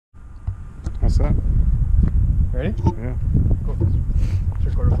All set. Ready? Yeah. Cool. Let's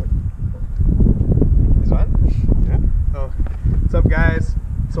record real quick. Is it on? Yeah. Oh, what's up, guys?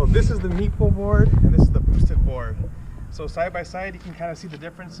 So this is the Meepo board, and this is the boosted board. So side by side, you can kind of see the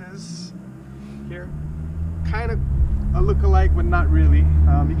differences here. Kind of a look-alike, but not really.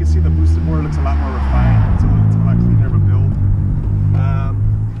 You can see the boosted board looks a lot more refined. It's a lot cleaner of a build.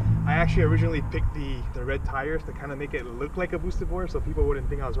 I actually originally picked the red tires to kind of make it look like a boosted board, so people wouldn't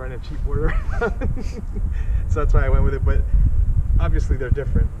think I was riding a cheap board. So that's why I went with it. But obviously they're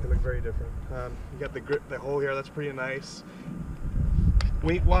different. They look very different. You got the grip, the hole here. That's pretty nice.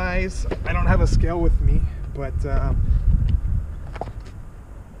 Weight-wise, I don't have a scale with me, but the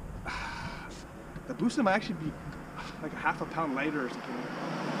boosted might actually be like a half a pound lighter or something.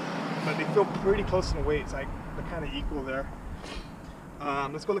 But they feel pretty close in weight. So they're kind of equal there.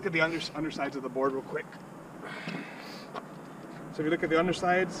 Let's go look at the undersides of the board real quick. So if you look at the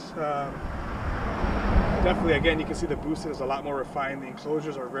undersides, definitely again you can see the boosted is a lot more refined. The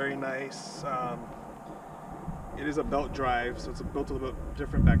enclosures are very nice. It is a belt drive, so it's built a little bit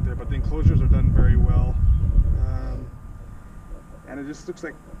different back there, but the enclosures are done very well. And it just looks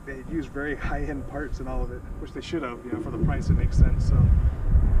like they use very high-end parts in all of it, which they should have, you know, for the price it makes sense. So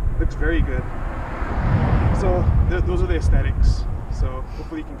it looks very good. So those are the aesthetics. So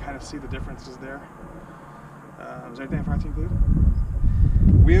hopefully you can kind of see the differences there. Is there anything I forgot to include?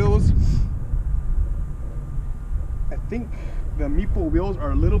 Wheels. I think the Meepo wheels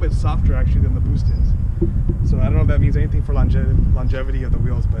are a little bit softer actually than the boosted. So I don't know if that means anything for longevity of the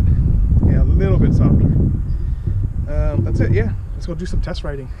wheels, but yeah, a little bit softer. That's it, yeah. Let's go do some test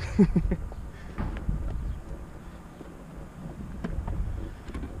riding.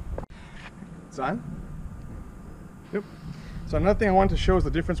 It's on? Yep. So another thing I wanted to show is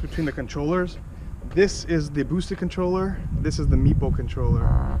the difference between the controllers. This is the boosted controller, this is the Meepo controller.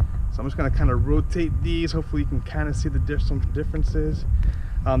 So I'm just gonna kind of rotate these. Hopefully you can kind of see some differences.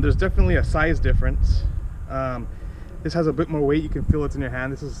 There's definitely a size difference. This has a bit more weight, you can feel it's in your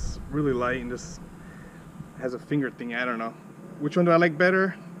hand. This is really light and just has a finger thing, I don't know. Which one do I like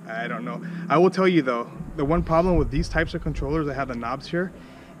better? I don't know. I will tell you though, the one problem with these types of controllers that have the knobs here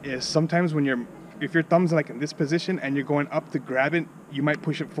is sometimes when if your thumb's like in this position and you're going up to grab it, you might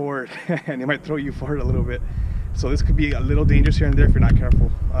push it forward and it might throw you forward a little bit. So this could be a little dangerous here and there if you're not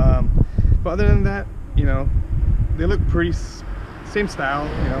careful. But other than that, you know, they look pretty same style,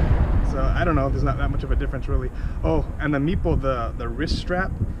 you know. So I don't know, there's not that much of a difference really. Oh, and the Meepo, the wrist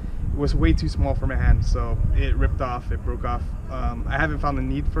strap was way too small for my hand, so it ripped off, it broke off. I haven't found the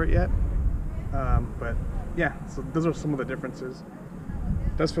need for it yet. But yeah, so those are some of the differences.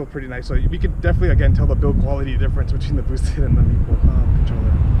 It does feel pretty nice, so you can definitely again tell the build quality difference between the boosted and the Meepo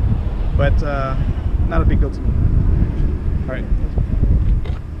controller, but not a big deal to me. All right,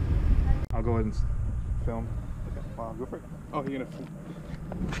 I'll go ahead and film. okay. Wow, go for it. Oh, you're gonna film.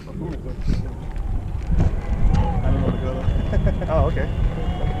 I don't know where to go though. Oh, okay.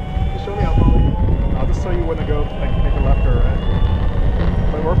 Just show me how far. I'll just tell you when to go, like make a left or a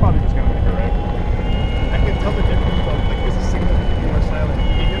right. But we're probably just gonna make a right. I can tell the difference though. Like this is significantly more silent. You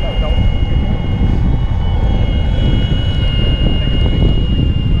can hear that belt.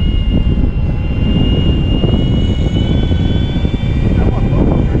 I want low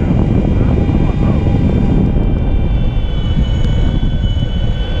up here now. I want low.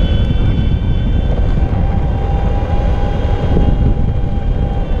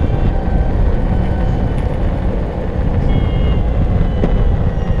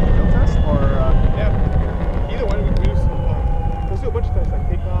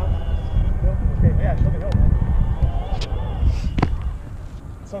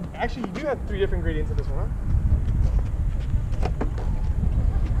 So actually you do have 3 different gradients in this one, huh?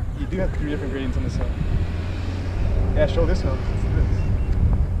 You do have 3 different gradients on this hill. Yeah, show this hill. Let's do this.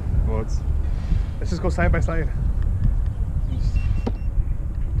 Well, Let's just go side by side.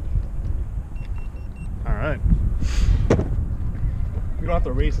 all right. We don't have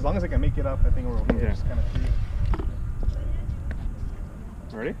to race. As long as I can make it up, I think we're okay. Yeah. Just kind of free.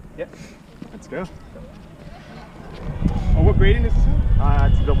 Ready? Yep. Let's go. Oh, what gradient is this hill? I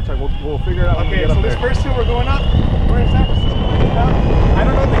have to double check. We'll figure it out. Okay, so this first hill we're going up, we're in San Francisco. I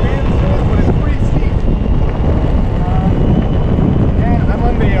don't know what the gradients is, but it's pretty steep. And I'm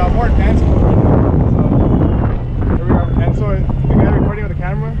on the more advanced mode right now. So here we are. And so the guy recording with the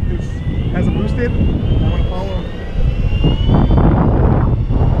camera has a boosted. I want to follow him.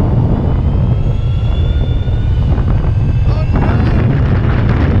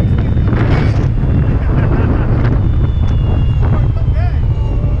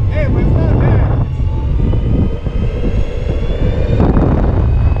 Hey, but it's not bad.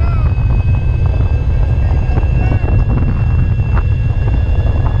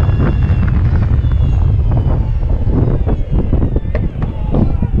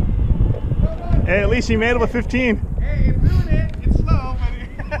 least you made it with 15. Hey, it's doing it. It's slow, but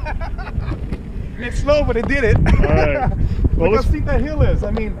it's slow, but it did it. All right. Well, Look how steep that hill is. I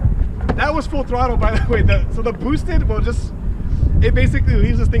mean, that was full throttle, by the way. So the boosted will just, it basically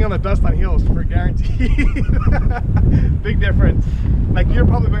leaves this thing on the dust on hills for guaranteed. Big difference. Like, you're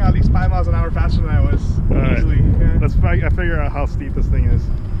probably going at least 5 miles an hour faster than I was. All Easily. right. Yeah. Let's figure out how steep this thing is.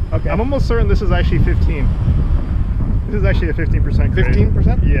 Okay. I'm almost certain this is actually 15. This is actually a 15% grade.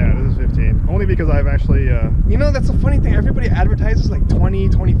 15%? Yeah, this is 15. Only because I've actually... You know, that's a funny thing. Everybody advertises like 20,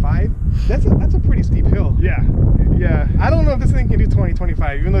 25. That's a pretty steep hill. Yeah. Yeah. I don't know if this thing can do 20,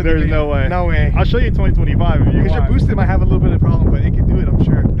 25, even though There's no way. No way. I'll show you 2025 if you Because your want. boosted might have a little bit of problem, but it can do it, I'm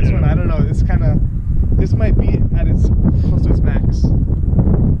sure. This Yeah. one, I don't know. It's kind of, this might be at its close to its max.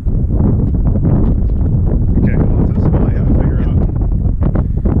 Okay, hold on to this while I have to figure out.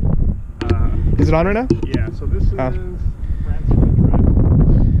 Is it on right now? Yeah, so this is France.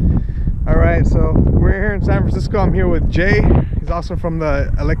 All right, so we're here in San Francisco. I'm here with Jay. He's also from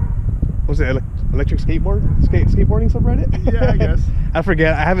the electric skateboarding subreddit. Yeah, I guess. I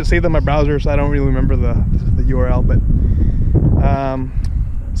forget. I haven't saved on my browser, so I don't really remember the URL. But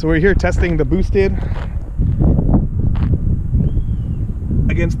so we're here testing the boosted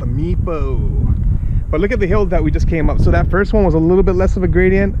against the Meepo. But look at the hill that we just came up. So that first one was a little bit less of a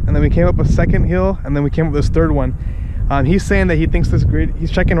gradient, and then we came up a second hill, and then we came up this third one. He's saying that he thinks this gradient,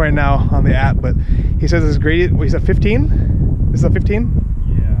 he's checking right now on the app, but he says this gradient, what, he said 15? This is a 15?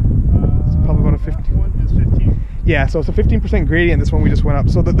 Yeah. It's probably about a 15. That one is 15. Yeah, so it's a 15% gradient, this one we just went up.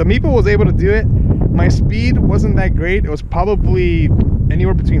 So the Meepo was able to do it. My speed wasn't that great. It was probably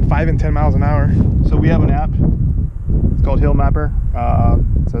anywhere between 5 and 10 miles an hour. So we have an app. It's called Hill Mapper.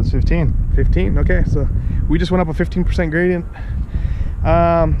 It says 15. 15, okay. So we just went up a 15% gradient.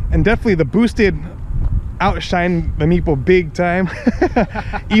 And definitely the boosted outshined the Meepo big time.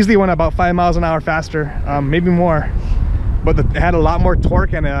 Easily went about 5 miles an hour faster, maybe more. But it had a lot more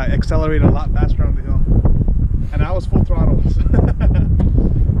torque and accelerated a lot faster on the hill. And I was full throttle.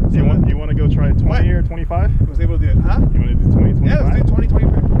 You want to go try 20 or 25? I was able to do it, huh? You want to do 20, 25? Yeah, let's do 20,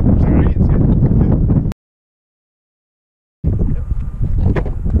 25. Gradients, yeah.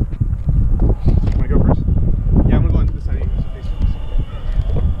 You want to go first? Yeah, I'm gonna go into this side.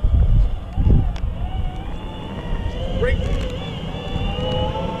 Brake.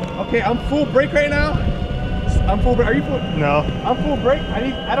 Okay, I'm full brake right now. I'm full brake. Are you full? No. I'm full brake.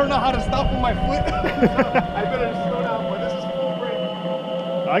 I don't know how to stop with my foot. I better slow down, but this is full brake.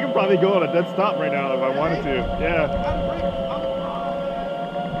 I can probably go on a dead stop right now if I wanted to. Yeah. I'm brake.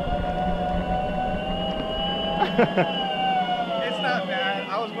 It's not bad.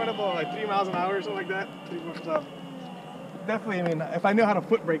 I was going about like 3 miles an hour or something like that. So definitely, I mean, if I knew how to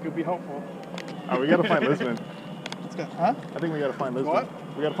foot brake, it would be helpful. Oh, we gotta find Lisbon. Let's go. Huh? I think we gotta find Lisbon. What?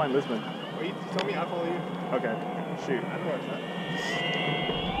 We gotta find Lisbon. Well, you tell me, I'll follow you. Okay. Shoot. I know where it's at.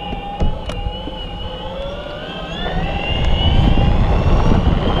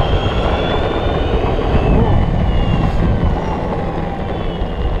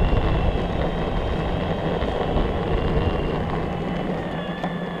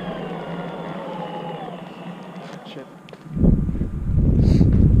 Shit.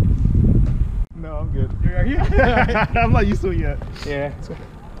 No, I'm good. Are you? I'm not used to it yet. Yeah. Let's go.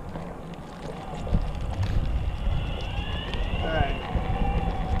 Alright.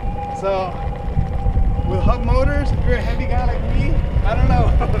 So, with hub motors, if you're a heavy guy like me, I don't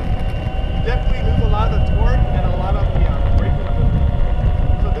know. Definitely lose a lot of the torque and a lot of the braking ability.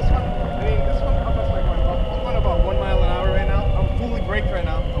 So this one, how fast am I going? I'm going about 1 mile an hour right now. I'm fully braked right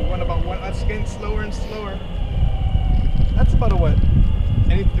now. I'm going about one. That's getting slower and slower. That's about a what?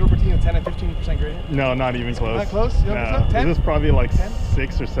 Anywhere between a 10 and 15% gradient? No, not even close. Not close? You know, No. 10? This is probably like 10?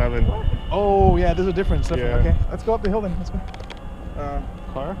 6 or 7. Oh yeah, there's a difference. Definitely. Yeah. Okay, let's go up the hill then. Let's go.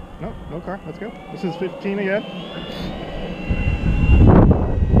 Car? No, no car. Let's go. This is 15 again.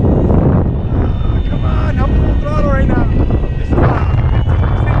 Come on, I'm full throttle right now. This is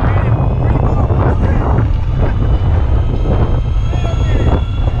 15% gradient.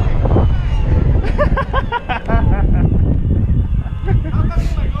 Where you going? How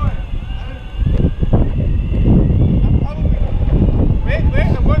fast am I going? I'm probably. Wait,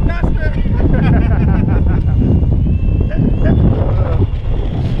 I'm going faster.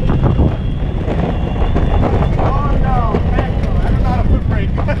 Oh no, heck no. I don't know how to foot brake.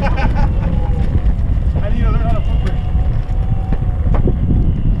 I need to learn how to foot brake.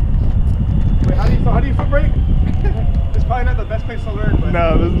 Wait, how do you foot brake? It's probably not the best place to learn, but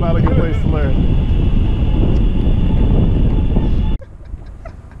No, this is not a good place to learn.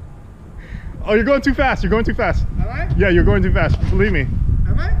 Oh, you're going too fast. You're going too fast. Am I? Yeah, you're going too fast. Believe me.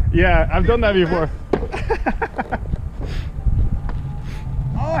 Am I? Yeah, I've done that before.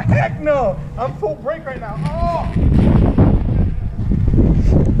 Oh heck no! I'm full brake right now. Oh!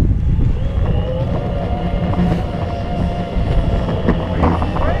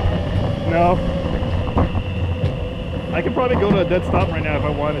 No. I could probably go to a dead stop right now if I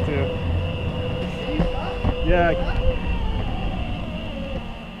wanted to. Yeah.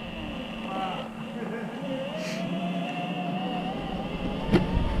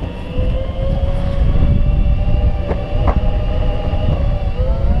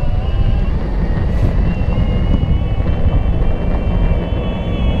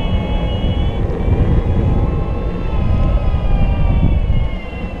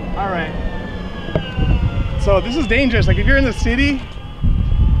 So this is dangerous. Like if you're in the city,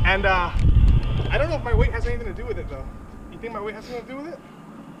 and I don't know if my weight has anything to do with it though. You think my weight has something to do with it?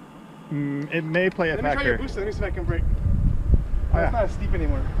 It may play a factor. Let me try your booster. Let me see if I can brake. Oh, it's not as steep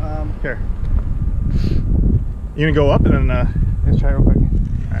anymore. Here. You gonna go up and then? Let's try it real quick.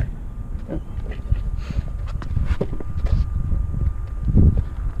 All right.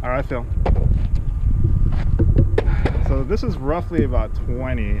 All right, Phil. So this is roughly about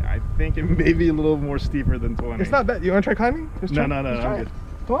 20. I think it may be a little more steeper than 20. It's not bad. You want to try climbing? No, I'm good.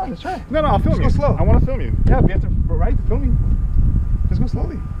 Come on, let's try. No, I'll film you. Let's go slow. I want to film you. Yeah, we have to right to film you. Let's go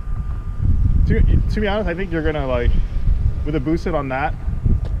slowly. To be honest, I think you're gonna like, with a boosted on that,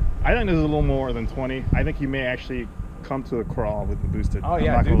 I think this is a little more than 20. I think you may actually come to a crawl with the boosted. Oh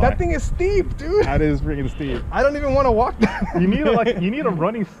yeah, dude, that thing is steep, dude. That is freaking steep. I don't even want to walk that. You need a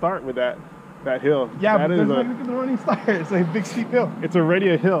running start with that hill. Yeah, that but is look at the running start. It's like a big steep hill. It's already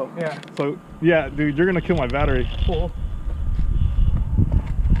a hill. Yeah. So yeah, dude, you're gonna kill my battery. Cool.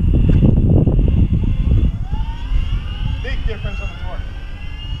 Big difference on the torque.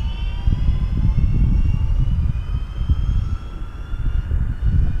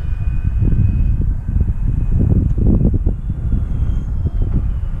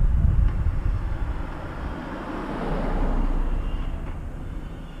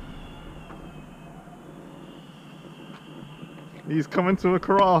 He's coming to a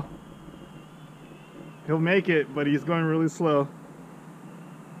crawl. He'll make it, but he's going really slow.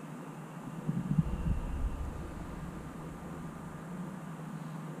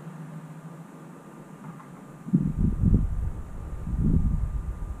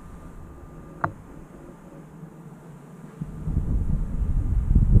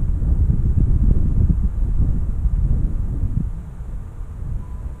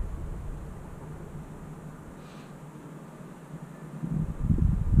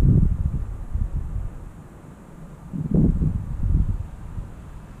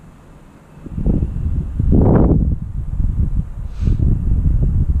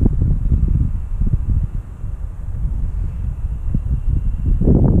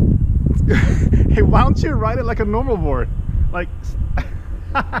 Hey, why don't you ride it like a normal board? Like...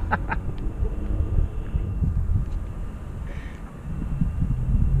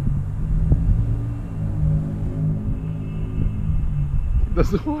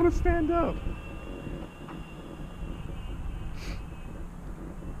 Doesn't want to stand up.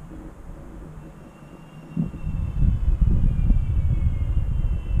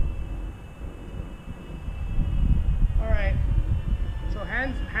 Alright, so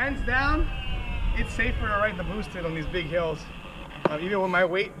hands down, it's safer to ride the boosted on these big hills. Even with my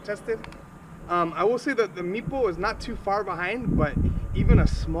weight tested. I will say that the Meepo is not too far behind, but even a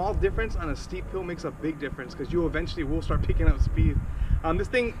small difference on a steep hill makes a big difference because you eventually will start picking up speed. This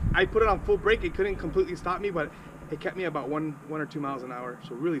thing, I put it on full brake, it couldn't completely stop me, but it kept me about one or 2 miles an hour,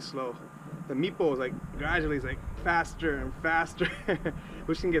 so really slow. The Meepo is like gradually is like faster and faster,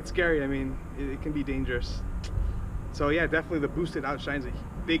 which can get scary. I mean, it can be dangerous. So yeah, definitely the boosted outshines it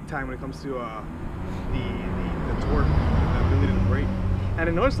big time when it comes to the torque, the ability to brake. And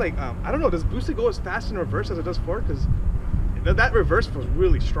I noticed, like, I don't know, does boosted go as fast in reverse as it does forward? Because that reverse feels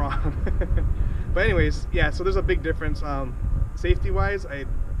really strong. But anyways, yeah, so there's a big difference. Safety wise,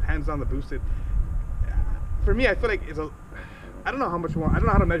 hands down the boosted. For me, I feel like I don't know how much more, I don't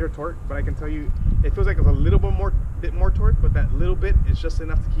know how to measure torque, but I can tell you it feels like it's a little bit more torque, but that little bit is just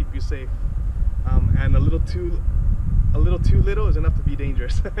enough to keep you safe. And a little too little is enough to be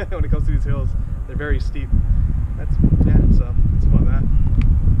dangerous when it comes to these hills. They're very steep. So that's about that.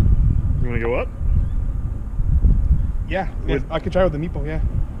 You want to go up? Yeah, I could try with the Meepo, yeah.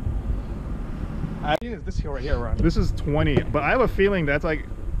 I think it's this hill right here, Ron. This is 20, but I have a feeling that's like,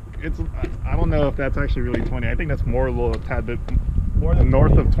 I don't know if that's actually really 20. I think that's more a little tad bit More than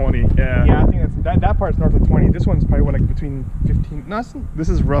north 20. of 20. Yeah. Yeah, I think that part's north of 20. This one's probably what, like between 15. No, This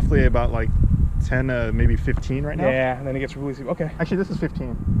is roughly about like 10, maybe 15 right now. yeah, and then it gets really steep. Okay. Actually, this is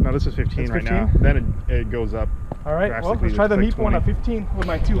 15. No, this is 15 It's right 15? now. Then it goes up. All right. Well, drastically. let's try the It's Meepo like on a 20. 15 with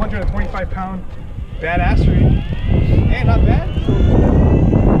my 225-pound badassery. Hey, not bad. So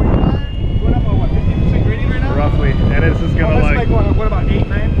 29, going up on what, 50% gradient right now? Roughly. And it's just gonna That's like what about 8,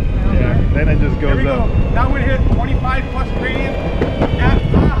 9? Yeah. Then it just There goes we up. go. Now we're gonna hit 25 plus gradient.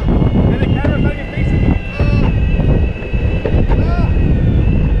 And the camera's not even facing me.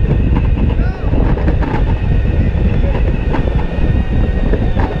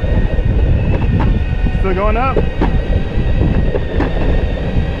 Still going up.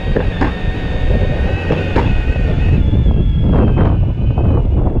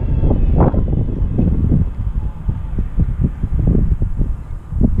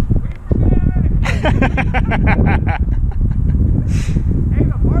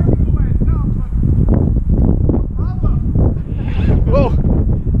 Whoa.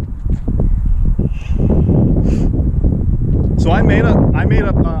 So I made it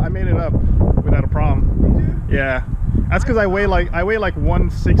up without a problem. Did you? Yeah. That's because I weigh like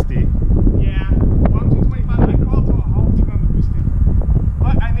 160. Yeah. Well, I'm 225. I crawled to a halt on the boosted,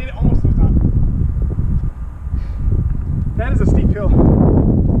 but I made it almost to the top. That is a steep hill.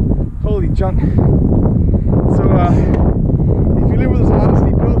 Holy junk. So if you live where there's a lot of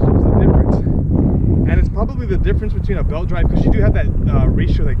steep hills, there's a difference. And it's probably the difference between a belt drive, because you do have that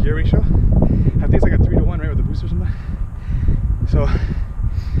ratio, that gear ratio. I think it's like a 3-to-1, right, with the boost or something. So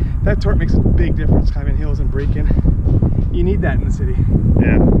that torque makes a big difference climbing hills and braking. You need that in the city.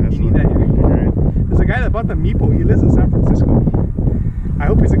 Yeah. You need that here. Right. There's a guy that bought the Meepo. He lives in San Francisco. I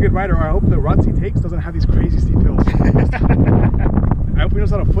hope he's a good rider, or I hope the routes he takes doesn't have these crazy steep hills. I hope he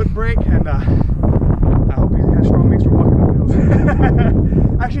knows how to foot brake, and I hope he has strong legs for walking up hills.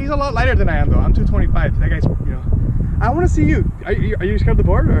 Actually, he's a lot lighter than I am, though. I'm 225. That guy's, you know. I want to see you. Are you scared of the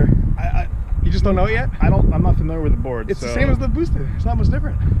board, or you just don't know it yet? I'm not familiar with the board. It's the same as the boosted. It's not much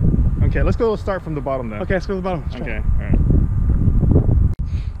different. Okay, let's start from the bottom then. Okay, let's go to the bottom. Let's try. Okay. All right.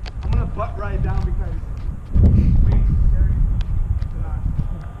 I'm gonna butt ride down because weight is scary.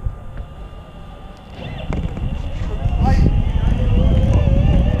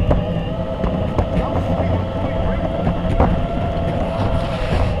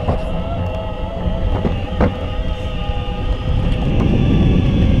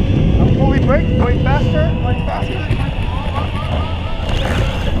 I'm fully braked, going faster, going faster.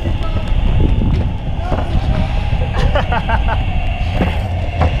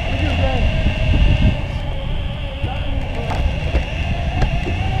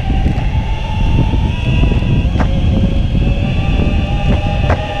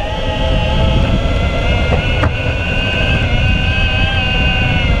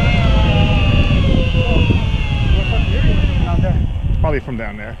 Probably from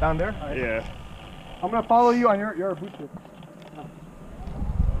down there. Down there? All right. Yeah. I'm gonna follow you on your boosted.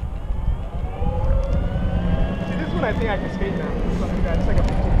 See, this one I think I can skate now. Something like that. It's like a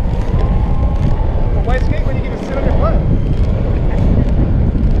 15. But why skate when you can just sit on your butt?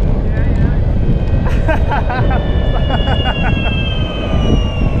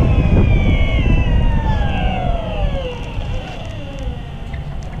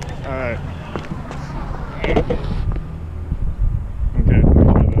 All right. Okay. Let me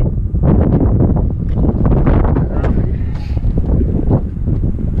try that.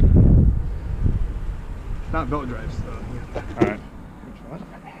 Not belt drives. So, All right.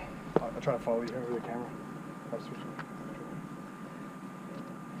 I'll try to follow you here with the camera.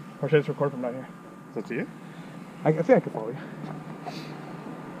 Or should I just record from down here? Is that to you? I think I can follow you.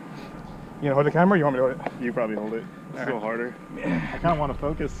 You gonna hold the camera or you want me to hold it? You probably hold it. It's a little harder. Yeah. I kind of want to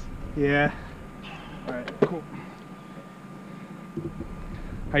focus. Yeah. Alright, cool.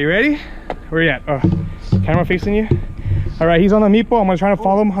 Are you ready? Where are you at? Oh, camera facing you? Alright, he's on the Meepo. I'm gonna try to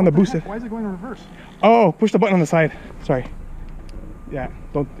follow him on the boosted. Why is it going in reverse? Oh, push the button on the side. Sorry. Yeah,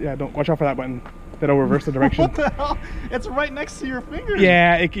 don't watch out for that button. That'll reverse the direction. What the hell? It's right next to your finger.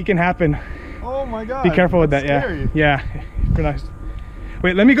 Yeah, it can happen. Oh my god. Be careful with that. That's scary. Yeah. Pretty nice.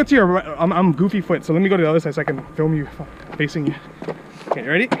 Wait, let me go to your right. I'm goofy foot, so let me go to the other side so I can film you facing you. Okay, you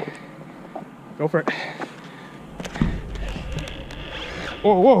ready? Go for it.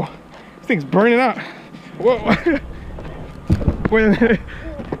 Whoa, whoa. This thing's burning out. Whoa. Wait a minute.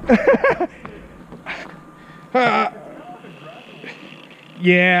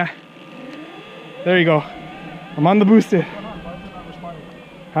 Yeah. There you go. I'm on the boosted. Why is it not responding?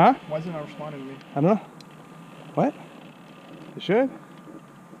 Huh? Why is it not responding to me? I don't know. What? It should?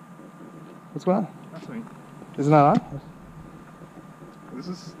 What's going on? Nothing. Is it not on?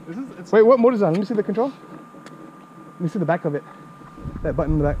 Wait, what mode is it on? Let me see the control. Let me see the back of it. That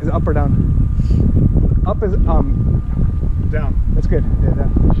button in the back. Is it up or down? Up is down. That's good. Yeah,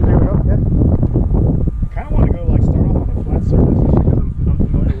 down. Should we go? Yeah. I kind of want to go like start off on a flat surface just because I'm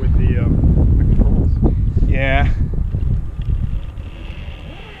unfamiliar with the controls. Yeah.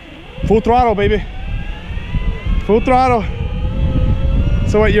 Full throttle, baby. Full throttle.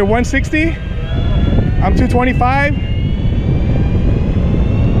 So what? You're 160. I'm 225.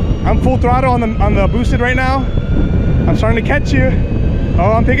 I'm full throttle on the boosted right now. I'm starting to catch you.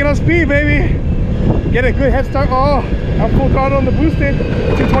 Oh, I'm picking up speed, baby. Get a good head start. Oh, I'm full throttle on the boosted.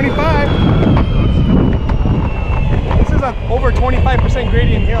 225. This is an over 25%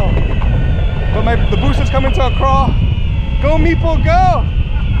 gradient hill. But the boosted's coming to a crawl. Go Meepo, go!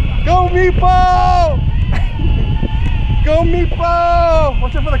 Go Meepo! Go Meepo!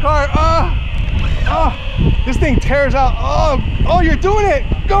 Watch out for the car. Oh, this thing tears out. Oh, you're doing it.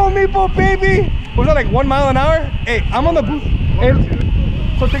 Go Meepo, baby. Was that like 1 mile an hour? Hey, I'm on the boost. Hey,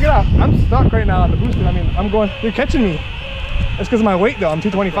 so check it out. I'm stuck right now on the boosted. I mean, I'm going, you're catching me. That's because of my weight though. I'm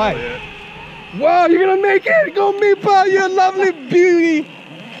 225. Wow, you're gonna make it. Go Meepo, you lovely beauty.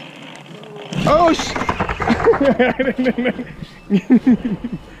 Oh,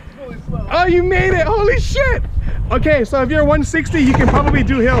 oh, you made it. Holy shit. Okay, so if you're 160, you can probably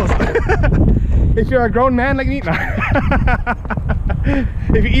do hills. If you're a grown man like me,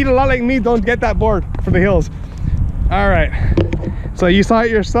 if you eat a lot like me, don't get that bored for the hills. All right, so you saw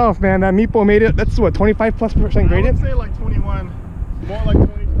it yourself, man. That Meepo made it. That's what, 25+% gradient? I would say like 21, more like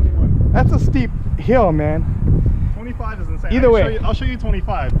 20, 21. That's a steep hill, man. 25 is insane. Either way, I'll show you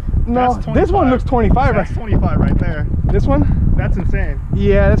 25. No, That's 25. This one looks 25. That's 25 right there. This one? That's insane.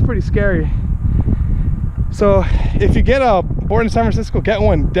 Yeah, that's pretty scary. So if you get a board in San Francisco, get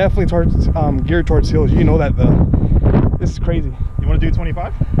one definitely towards geared towards hills. You know that this is crazy. You want to do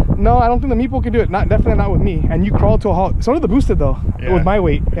 25? No, I don't think the Meepo can do it. Definitely not with me. And you crawl to a halt. So did the boosted though. Yeah. With my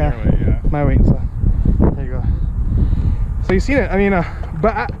weight. Yeah. Your weight, yeah. My weight. So there you go. So you've seen it. I mean,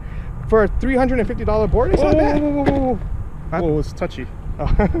 but for a $350 board, it's not bad. Whoa, it's touchy. Oh.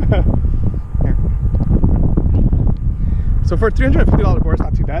 Here. So for a $350 board, it's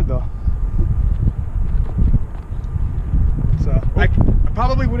not too bad though. So I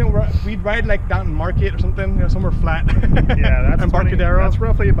probably wouldn't. We'd ride like down in Market or something, you know, somewhere flat. Yeah, that's Embarcadero. That's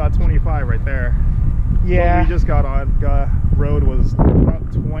roughly about 25 right there. Yeah. What we just got on road was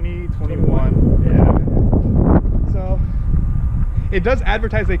about 20, 21. Yeah. So it does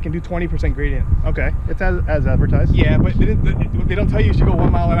advertise they can do 20% gradient. Okay, it's as advertised. Yeah, but they don't tell you you should go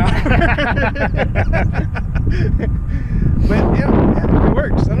 1 mile an hour. But yeah, it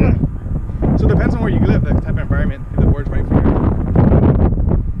works. I don't know. So it depends on where you live, the type of environment, if the board's right for you.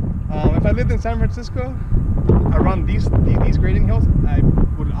 If I lived in San Francisco, around these grading hills, I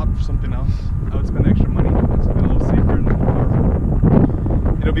would opt for something else. I would spend extra money, something a little safer and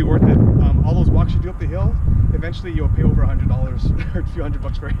powerful. It'll be worth it. All those walks you do up the hill, eventually you'll pay over $100 or a few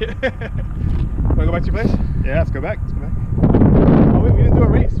 $100 for it. Wanna go back to your place? Yeah, let's go back. Let's go back. Oh wait, we didn't do a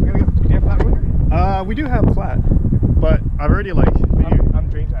race. We gotta go. Do you have flat rotor? We do have flat, but I've already like. I'm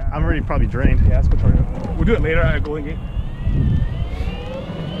drained. I'm already probably drained. Yeah, let's go toward it. We'll do it later at Golden Gate.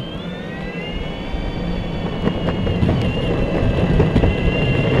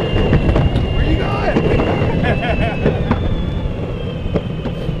 Where you going?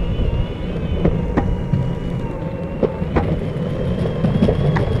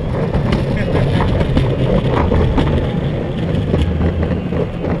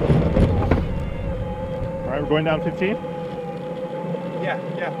 All right, we're going down 15. Yeah.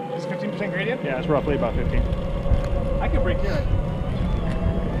 Just 15% gradient? Yeah, it's roughly about 15. I could break here.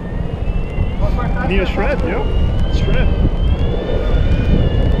 Need a shred, yo. Shred.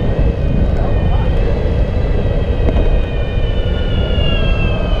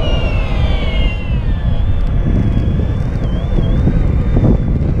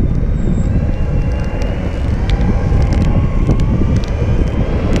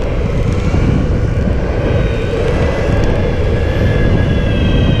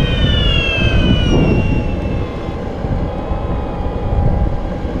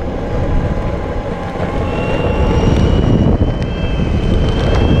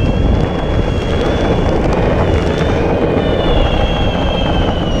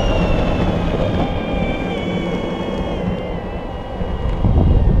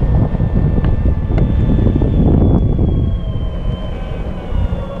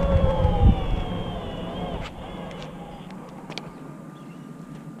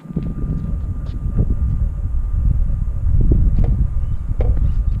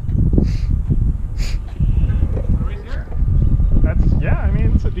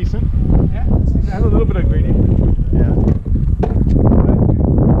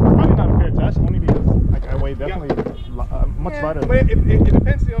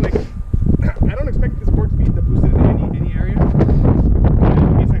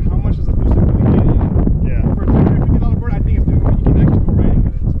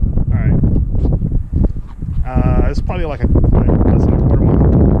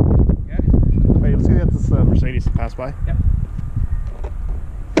 by. Yep.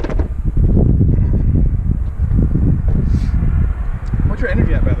 What's your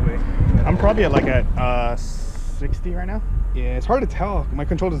energy at, by the way? I'm probably at like at 60 right now. Yeah, it's hard to tell. My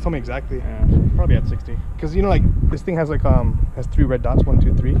controller doesn't tell me exactly. Yeah, probably at 60. Because you know, like this thing has like has 3 red dots, 1,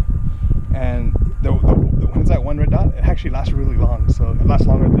 2, 3, and the when it's at 1 red dot, it actually lasts really long. So it lasts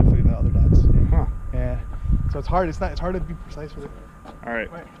longer definitely than the other dots. Huh. Yeah. So it's hard. It's hard to be precise with it. All right.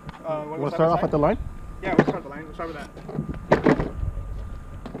 We'll Start off at the line. Yeah, we'll start the line. We'll start with that.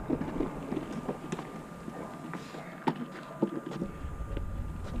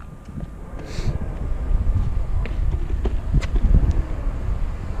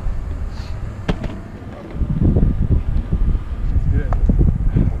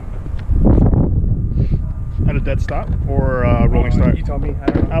 At a dead stop or rolling start? You tell me. I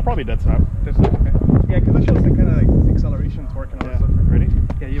don't know. I'll probably dead stop. Dead stop, okay. Yeah, because that shows like kind of like acceleration, torque, and all that stuff. Ready?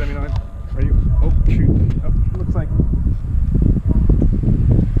 Yeah, you let me know. Are you? Oh shoot! Oh, looks like. You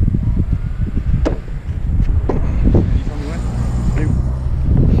tell me when.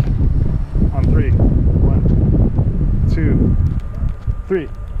 On 3. 1, 2, 3.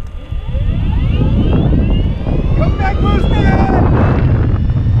 Come back, Cruisin!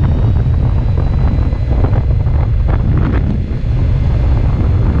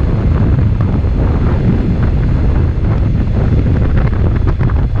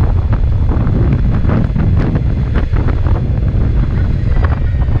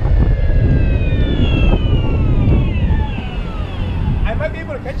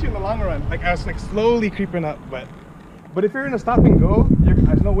 Like I was like slowly creeping up, but if you're in a stop and go,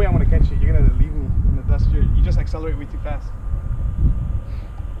 there's no way I'm gonna catch you. You're gonna leave me in the dust. You just accelerate way too fast.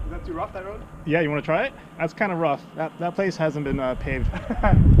 Is that too rough, that road? Yeah, you want to try it? That's kind of rough. That place hasn't been paved. You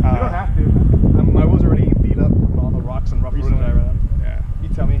don't have to. My wheels are already beat up from all the rocks and rough roads that I ran on. Yeah. You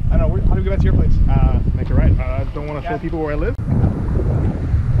tell me. I don't know. How do we get back to your place? Make it right. I don't want to show people where I live.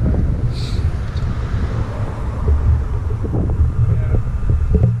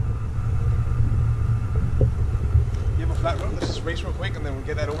 Flat road. Let's just race real quick and then we'll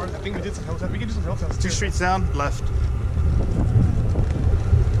get that over. I think we did some hill tests. We can do some hill tests. 2 streets down, left.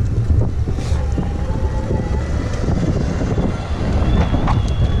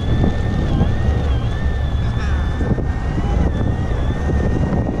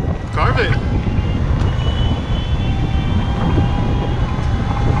 Carve it.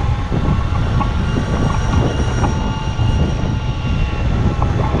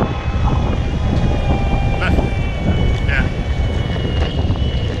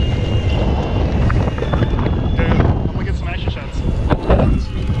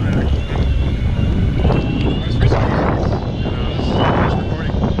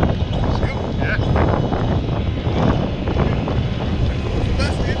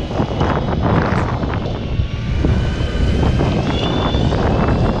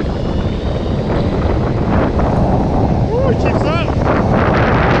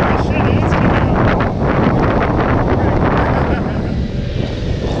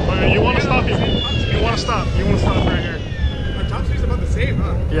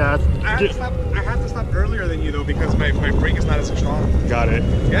 Yeah. I have to stop earlier than you though because my brake is not as strong. Got it.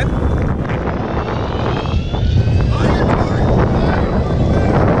 Good?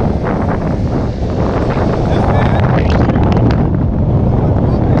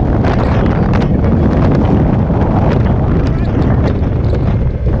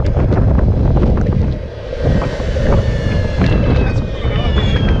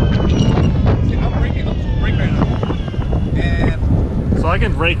 I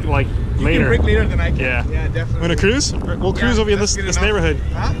can brake like later. You can brake later than I can. Yeah. Yeah, definitely. We're gonna cruise? We'll cruise over in this neighborhood.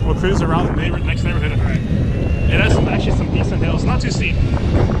 Huh? We'll cruise around the next neighborhood. Alright. It has actually some decent hills. Not too steep.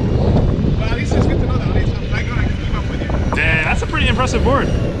 Well, at least it's good to know that. At least I can keep up with you. Damn, that's a pretty impressive board.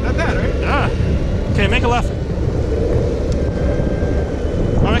 Not bad, right? Yeah. Okay, make a left.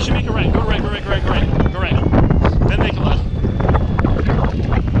 Oh, actually make a right. Go right, go right, go right, go right. Go right. Then make a left.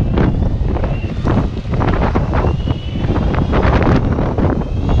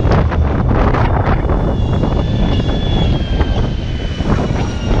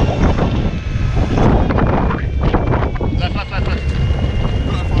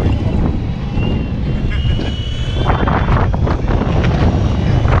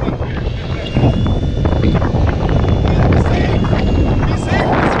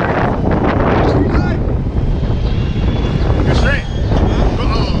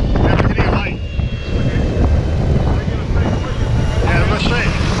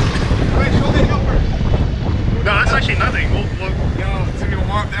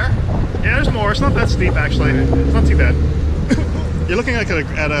 It's not that steep actually. It's not too bad. You're looking like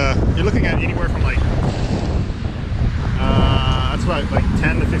you're looking at anywhere from like about like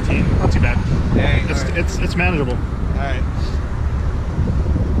 10 to 15. Not too bad. Dang. It's manageable. All right.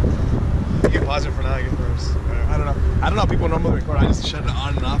 You can pause it for now, I guess. I don't know. I don't know how people normally record. I just shut it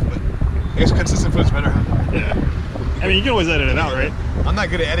on and off, but I guess consistent footage better, huh? Yeah. I mean, you can always edit it out, right? I'm not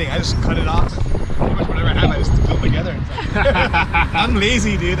good at editing. I just cut it off. Pretty much whatever I have, I just glue it together. I'm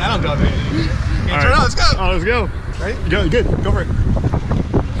lazy, dude. I don't do anything. Okay, turn it on. Let's go. Oh, let's go. Ready? Go, good. Go for it.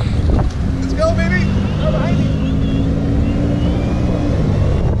 Let's go, baby. Go behind me.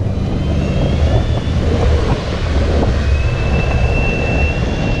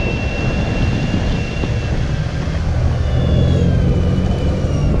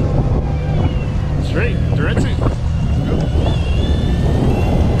 Straight, direct it.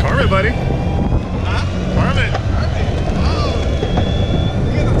 Carve it, buddy. Huh? Carve it. Oh.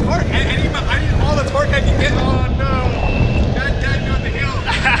 Look at the torque. I need all the torque I can get. Oh, no. God damn, you on the hill.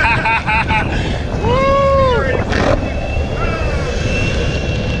 Woo!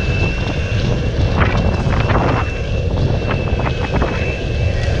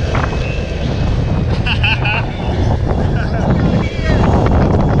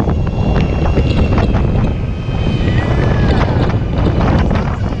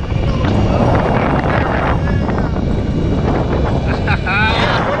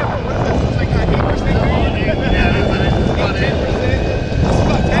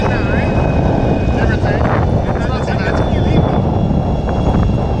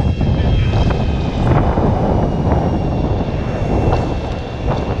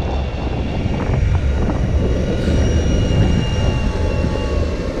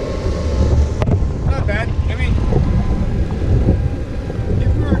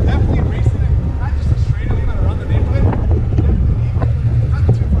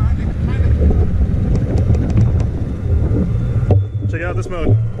 Check out this mode.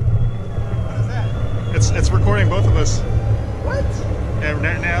 What is that? It's recording both of us. What? Yeah,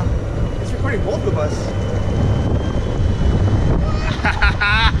 right now. It's recording both of us.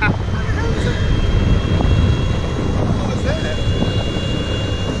 What was that?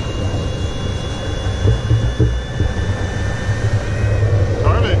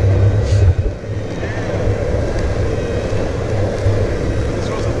 Carve it. This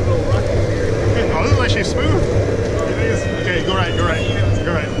one's a little rocky here. Oh, this is actually smooth. Okay, go right, go right,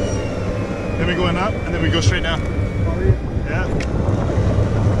 go right. Then we go in up, and then we go straight down. Yeah.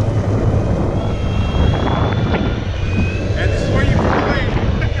 And this is where you play.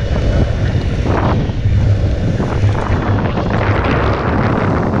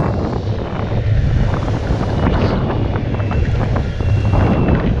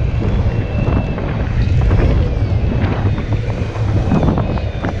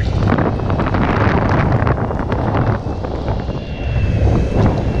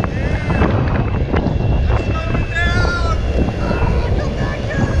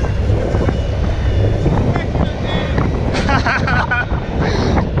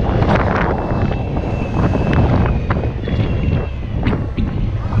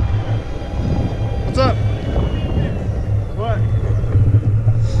 What's up? What?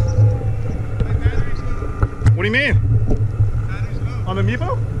 What do you mean? On the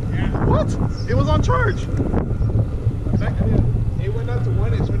Meepo? Yeah. What? It was on charge. It went up to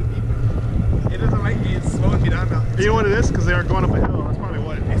 1 and started beeping. It doesn't like me, it's slowing me down now. You know what it is? Because they are going up a hill. That's probably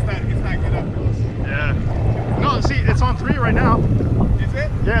what. It's not good up hills. Yeah. No, see, it's on 3 right now. Is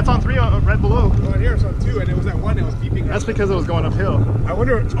it? Yeah, it's on 3 right below. Oh, here it's on 2 and it was at 1, it was beeping. That's because it was going uphill. I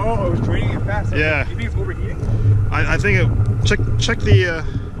wonder, oh, it was draining it fast. Yeah. You think it's overheating? I think it. Check the.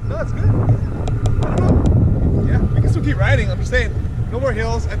 No, it's good. I don't know. Yeah, we can still keep riding. I'm just saying, no more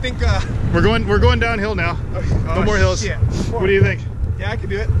hills. I think. We're going downhill now. No more hills. Shit. What do you think? Yeah, I can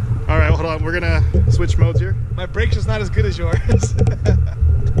do it. All right, hold on. We're gonna switch modes here. My brake's just not as good as yours.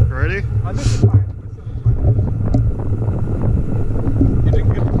 Ready? Oh, this is fine. You're doing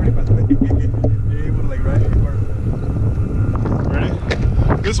good recording, by the way. You're able to like ride it or... Ready?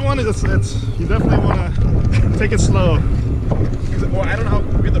 This one is it's you definitely want to take it slow. Well, I don't know how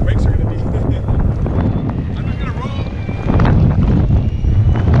good the brakes are gonna be. I'm just gonna roll.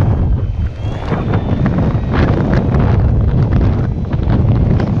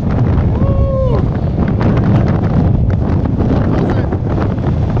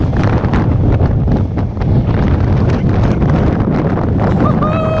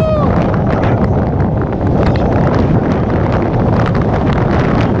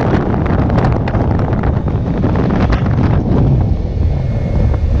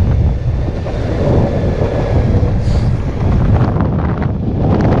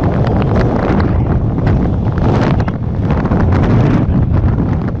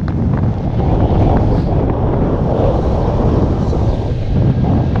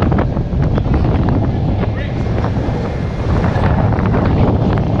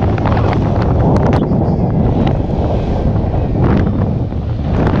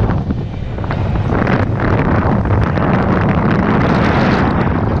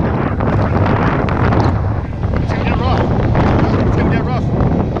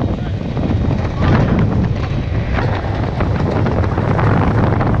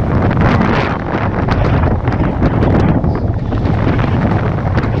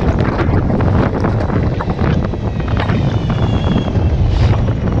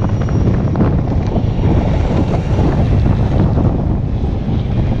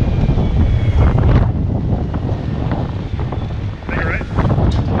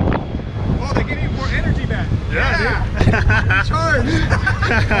 that. Yeah, Charge.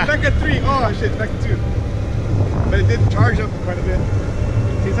 I'm back at 3. Oh shit, back at 2. But it did charge up quite a bit.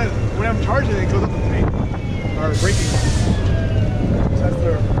 He said when I'm charging, it goes up to 3. Or braking. So that's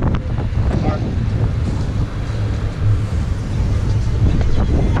the arc.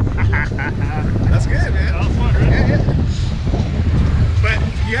 That's good, man. That was fun, right? Yeah, yeah. But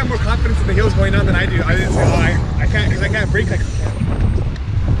you have more confidence in the hills going down than I do. I didn't say, oh, I can't, because I can't brake like I can.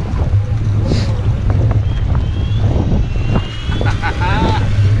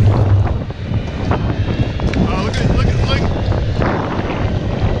 Oh, look.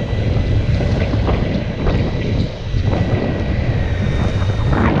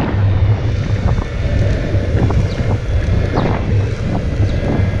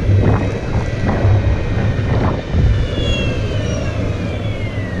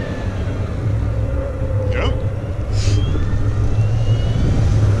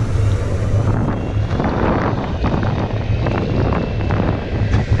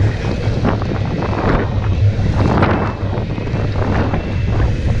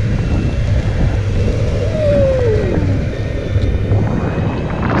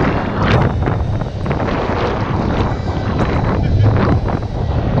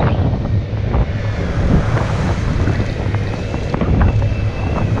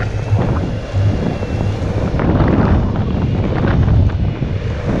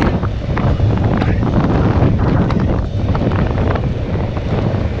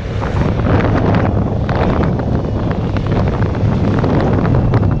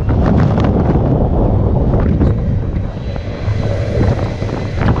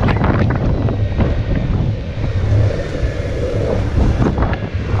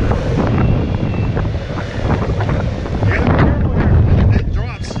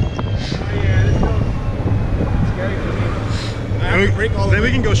 Then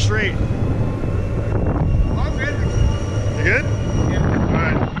we can go straight. Oh, good. You good? Yeah.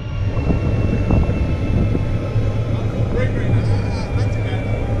 Alright. Brake right now. Not too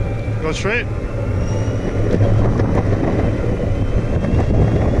bad. Go straight?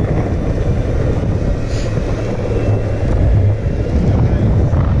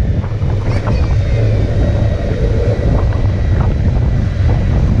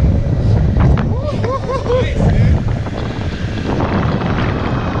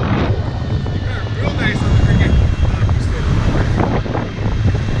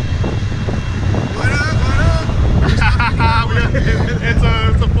 It's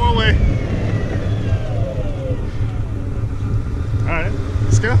a 4-way. Alright,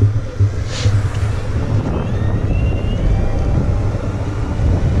 let's go.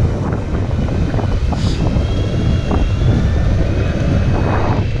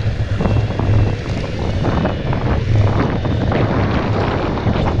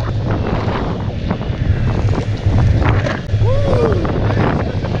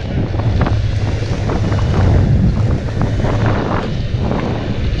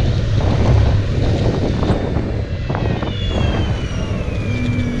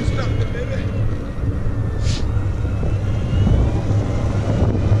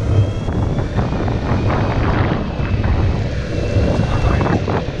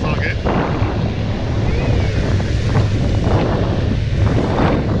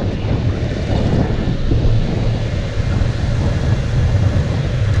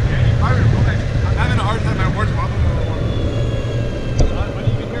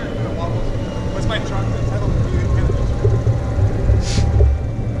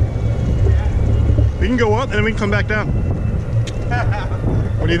 We can go up and then we can come back down.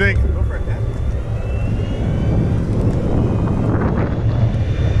 What do you think? Go for it, man.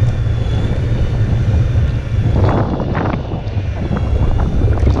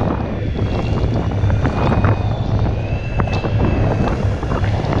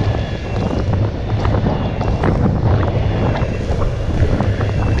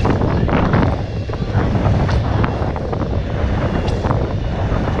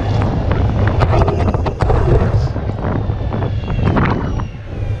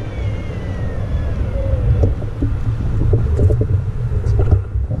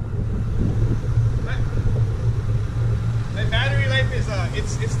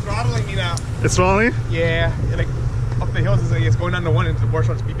 It's throttling me now. It's throttling? Yeah, like up the hills, it's going down to 1 and the board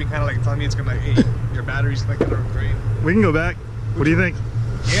starts beeping, kind of like telling me it's gonna, hey, your battery's like gonna drain. We can go back. What do you think?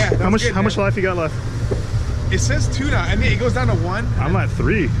 Yeah. How much? Good, how much life you got left? It says 2 now. I mean, it goes down to 1. I'm at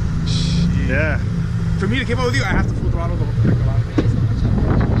 3. Jeez. Yeah. For me to keep up with you, I have to full throttle to protect a lot of things.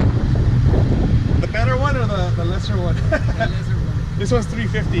 The better one or the lesser one? The lesser one. This one's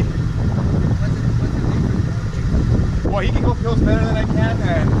 350. Well, he can go hills better than I can,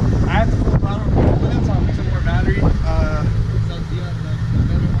 and I have to full throttle with him, so I'm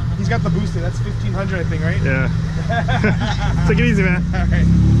got the boosted. That's 1500, I think, right? Yeah. Take it easy, man. All right.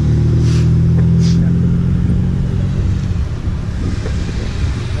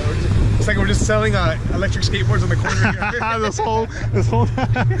 It's like we're just selling electric skateboards on the corner here. this whole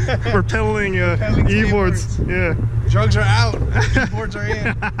we're pedaling e-boards. Yeah. Drugs are out. Boards are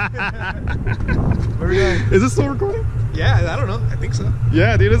in. Where are we going? Is this still recording? Yeah, I don't know. I think so.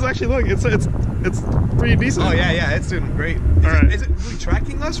 Yeah, dude. It's actually look. It's pretty decent. Oh yeah, it's doing great. Is it really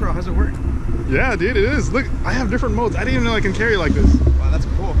tracking us, or how does it work? Yeah, dude, it is. Look, I have different modes. I didn't even know I can carry like this. Wow, that's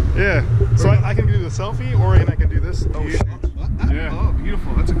cool. Yeah. So I can do the selfie, or I can do this. Oh shit. Yeah. Oh,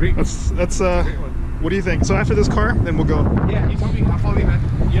 beautiful. That's a great. That's a great one. What do you think? So after this car, then we'll go. Yeah, you told me. I'll follow you, man.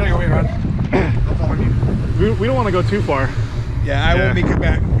 You know your way around. I'll follow you. We don't want to go too far. Yeah, I won't make it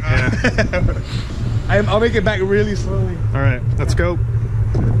back. Yeah. I'll make it back really slowly. All right, let's go.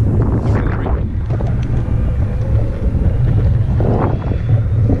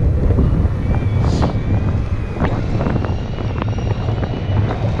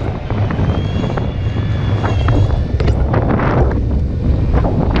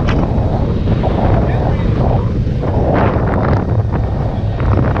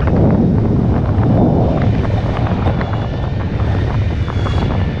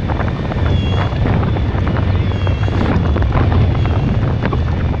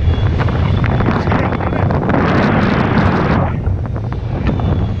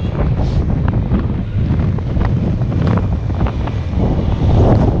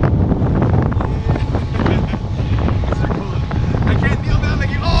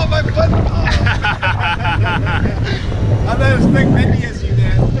 I'm not as big bendy as you,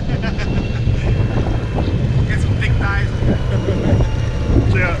 man. Get some thick thighs.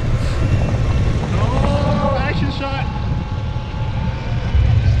 Yeah. Oh, action shot.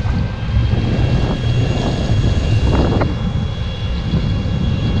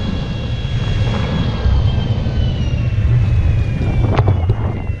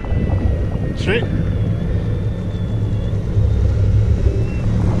 Straight.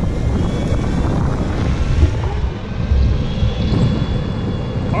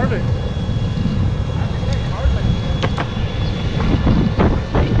 Harvey.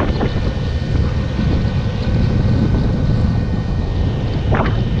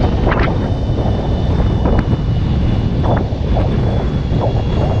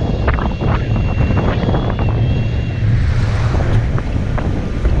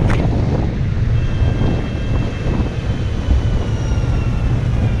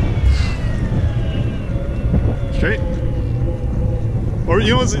 Straight. Or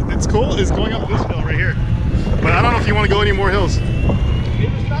you know what's cool is going up this hill right here. But I don't know if you want to go any more hills.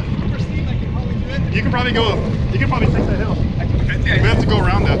 It's not super steep. I can probably do it. You can probably take that hill. Okay. We have to go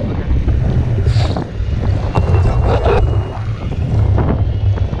around that.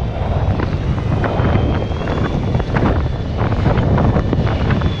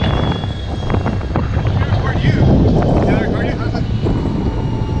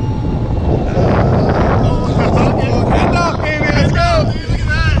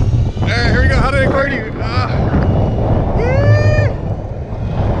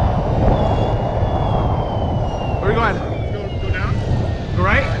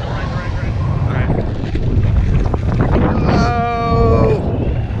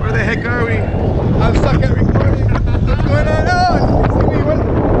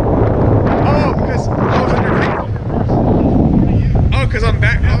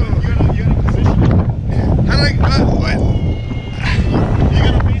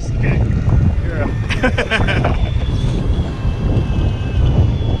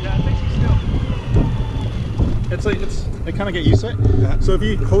 They kind of get used to it. So if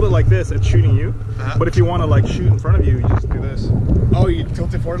you hold it like this, it's shooting you. But if you want to like shoot in front of you, you just do this. Oh, you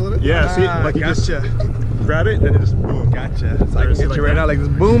tilt it forward a little bit? Yeah, see, like you just grab it, then it just boom. Gotcha. So I can get you right now like this.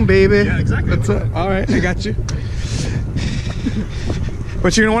 Boom, baby. Yeah, exactly. That's it. All right, I got you.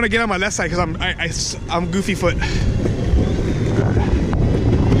 But you're gonna want to get on my left side because I'm goofy foot.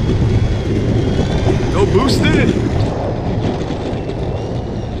 Go boosted.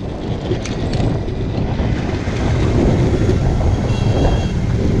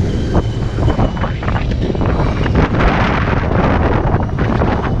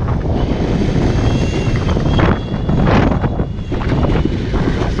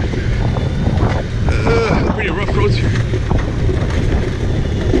 Pretty rough roads here.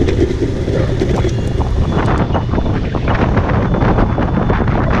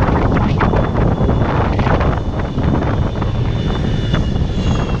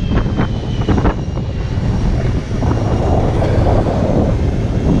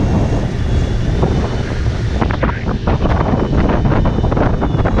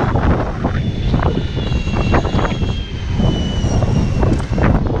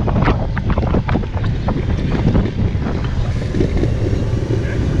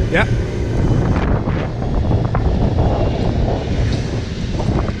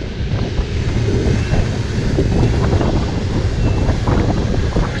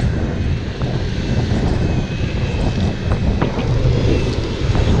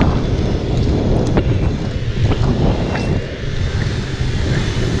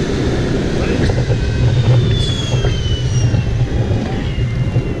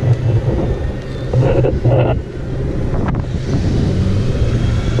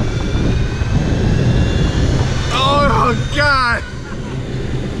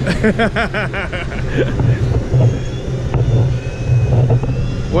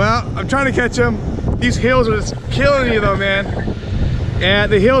 Well, I'm trying to catch him. These hills are just killing me though, man.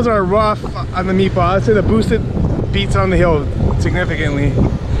 And the hills are rough on the Meepo. I'd say the boosted beats on the hill significantly.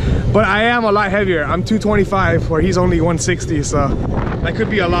 But I am a lot heavier. I'm 225 where he's only 160, so that could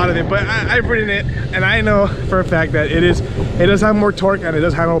be a lot of it. But I've ridden it and I know for a fact that it does have more torque and it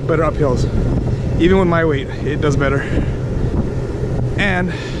does handle better uphills. Even with my weight, it does better.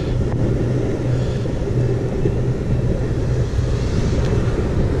 And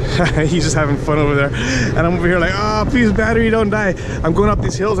he's just having fun over there, and I'm over here like, oh, please, battery, don't die. I'm going up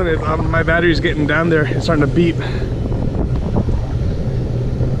these hills and my battery's getting down there. It's starting to beep.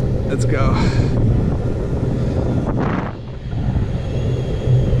 Let's go.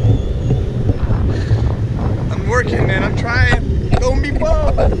 I'm working, man. I'm trying. Don't be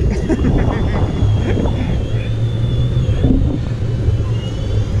bummed.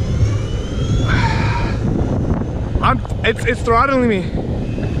 It's throttling me.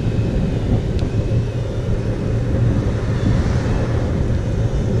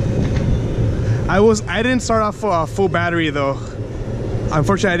 I didn't start off full battery though.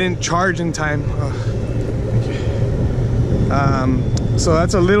 Unfortunately, I didn't charge in time. So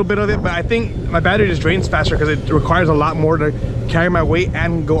that's a little bit of it, but I think my battery just drains faster because it requires a lot more to carry my weight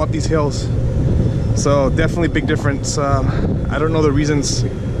and go up these hills. So definitely big difference. I don't know the reasons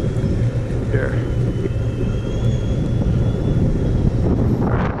here.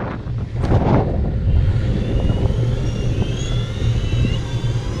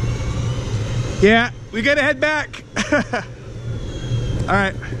 Yeah, we gotta head back. All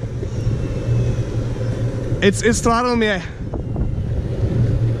right. It's throttling me.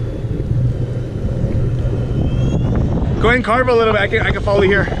 Go ahead and carve a little bit. I can follow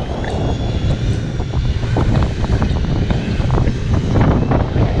here.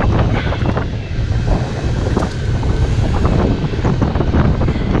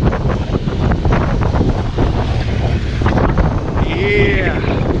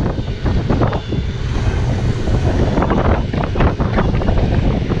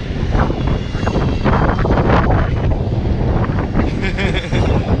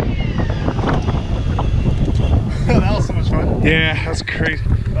 Yeah, that's crazy.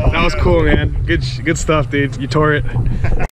 That was cool, man. Good stuff, dude. You tore it.